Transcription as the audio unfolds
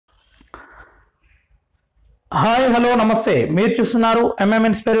Hi hello నమస్తే. మీరు చూస్తున్నారు ఎంఎం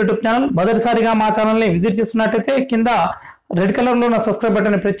ఇన్స్పైర్ యూట్యూబ్ ఛానల్. మొదటిసారిగా మా ఛానల్ని విజిట్ చేస్తున్నట్టయితే కింద రెడ్ కలర్లో ఉన్న సబ్స్క్రైబ్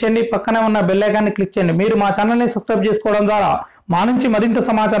బటన్ ప్రెస్ చేయండి, పక్కనే ఉన్న బెల్ ఐకాన్ని క్లిక్ చేయండి. మీరు మా ఛానల్ని సబ్స్క్రైబ్ చేసుకోవడం ద్వారా మా నుంచి మరింత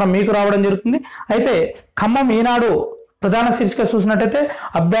సమాచారం మీకు రావడం జరుగుతుంది. అయితే ఖమ్మం ఈనాడు ప్రధాన శీర్షిక చూసినట్టయితే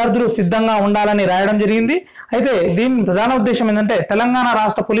అభ్యర్థులు సిద్ధంగా ఉండాలని రాయడం జరిగింది. అయితే దీని ప్రధాన ఉద్దేశం ఏంటంటే తెలంగాణ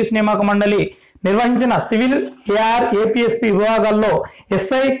రాష్ట్ర పోలీస్ నియామక మండలి నిర్వహించిన సివిల్ ఏఆర్ ఏపీఎస్పీ విభాగాల్లో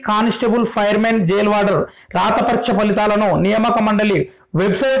SI constable firemen jail warder రాత పరీక్ష ఫలితాలను నియామక మండలి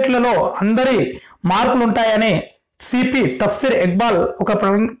వెబ్సైట్లలో అందరి మార్కులు ఉంటాయని సిపి తఫ్సీర్ ఇక్బాల్ ఒక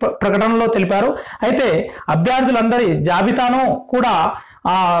ప్రకటనలో తెలిపారు. అయితే అభ్యర్థులందరి జాబితాను కూడా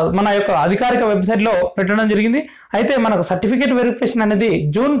మన యొక్క అధికారిక వెబ్సైట్లో పెట్టడం జరిగింది. అయితే మనకు సర్టిఫికేట్ వెరిఫికేషన్ అనేది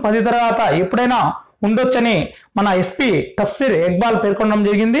జూన్ 10 తర్వాత ఎప్పుడైనా ఉండొచ్చని మన ఎస్పీ తఫ్సీర్ ఇక్బాల్ పేర్కొనడం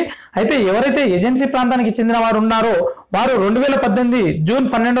జరిగింది. అయితే ఎవరైతే ఏజెన్సీ ప్రాంతానికి చెందిన వారు ఉన్నారో వారు 2018 జూన్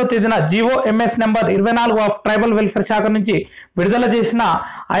 12వ తేదీన GOMS number 24 of tribal welfare శాఖ నుంచి విడుదల చేసిన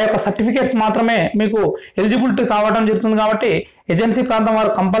ఆ యొక్క సర్టిఫికేట్స్ మాత్రమే మీకు ఎలిజిబిలిటీ కావడం జరుగుతుంది. కాబట్టి ఏజెన్సీ ప్రాంతం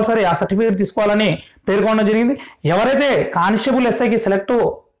వారు కంపల్సరీ ఆ సర్టిఫికేట్ తీసుకోవాలని పేర్కొనడం జరిగింది. ఎవరైతే కానిస్టేబుల్ ఎస్ఐకి సెలెక్ట్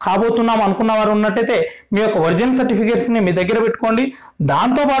కాబోతున్నాం అనుకున్న వారు ఉన్నట్టయితే మీ యొక్క ఒరిజినల్ సర్టిఫికేట్స్ని మీ దగ్గర పెట్టుకోండి.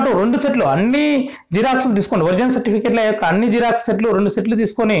 దాంతోపాటు 2 సెట్లు అన్ని జిరాక్స్లు తీసుకోండి. ఒరిజినల్ సర్టిఫికేట్ల యొక్క అన్ని జిరాక్స్ సెట్లు 2 సెట్లు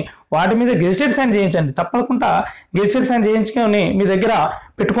తీసుకొని వాటి మీద గెజిటెడ్ సైన్ చేయించండి. తప్పకుండా గెజిటెడ్ సైన్ చేయించుకొని మీ దగ్గర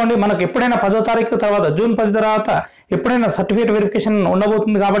పెట్టుకోండి. మనకు ఎప్పుడైనా 10వ తారీఖు తర్వాత జూన్ 10 తర్వాత ఎప్పుడైనా సర్టిఫికేట్ వెరిఫికేషన్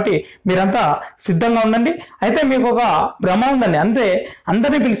ఉండబోతుంది. కాబట్టి మీరంతా సిద్ధంగా ఉండండి. అయితే మీకు ఒక భ్రమ ఉందండి, అంతే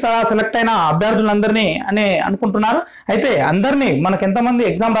అందరినీ పిలుస్తారా సెలెక్ట్ అయిన అభ్యర్థులందరినీ అని అనుకుంటున్నారు. అయితే అందరినీ మనకు ఎంతమంది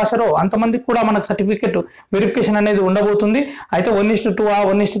ఎగ్జామ్ రాశారో అంతమందికి కూడా మనకు సర్టిఫికేట్ వెరిఫికేషన్ అనేది ఉండబోతుంది. అయితే 1:2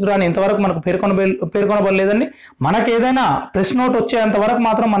 1:3 అని ఇంతవరకు మనకు పేర్కొనబడలేదండి. మనకు ఏదైనా ప్రెస్ నోట్ వచ్చేంత వరకు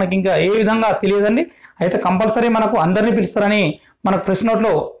మాత్రం మనకి ఇంకా ఏ విధంగా తెలియదండి. అయితే కంపల్సరీ మనకు అందరినీ పిలుస్తారని మనకు ప్రెస్ నోట్లో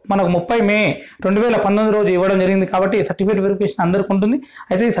మనకు 30 మే 2019 రోజు ఇవ్వడం జరిగింది. కాబట్టి సర్టిఫికేట్ వెరిఫికేషన్ అందరికీ ఉంటుంది.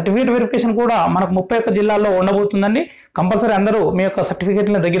 అయితే ఈ సర్టిఫికేట్ వెరిఫికేషన్ కూడా మనకు 31 జిల్లాల్లో ఉండబోతుందండి. కంపల్సరీ అందరూ మీ యొక్క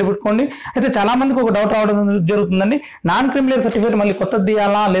సర్టిఫికేట్ని దగ్గర పెట్టుకోండి. అయితే చాలా మందికి ఒక డౌట్ రావడం జరుగుతుందండి, నాన్ క్రిమినల్ సర్టిఫికేట్ మళ్ళీ కొత్తది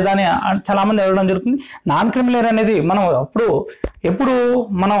తీయాలా లేదా అని చాలా మంది అడగడం జరుగుతుంది. నాన్ క్రిమినల్ అనేది మనం ఎప్పుడు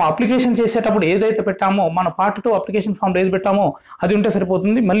మనం అప్లికేషన్ చేసేటప్పుడు ఏదైతే పెట్టామో మన పార్ట్ 2 అప్లికేషన్ ఫామ్ ఏది పెట్టామో అది ఉంటే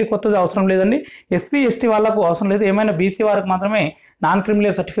సరిపోతుంది. మళ్ళీ కొత్తది అవసరం లేదండి. SC ST వాళ్ళకు అవసరం లేదు. ఏమైనా BC వారికి మాత్రమే నాన్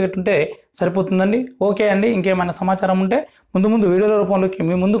క్రిమినల్ సర్టిఫికేట్ ఉంటే సరిపోతుందండి. ఓకే అండి, ఇంకేమైనా సమాచారం ఉంటే ముందు వీడియోల రూపంలోకి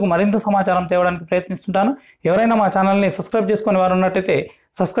మీ ముందుకు మరింత సమాచారం తేవడానికి ప్రయత్నిస్తుంటాను. ఎవరైనా మా ఛానల్ని సబ్స్క్రైబ్ చేసుకునే వారు ఉన్నట్టయితే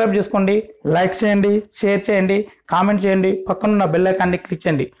సబ్స్క్రైబ్ చేసుకోండి, లైక్ చేయండి, షేర్ చేయండి, కామెంట్ చేయండి, పక్కనున్న బెల్ ఐకాన్ని క్లిక్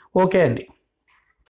చేయండి. ఓకే అండి.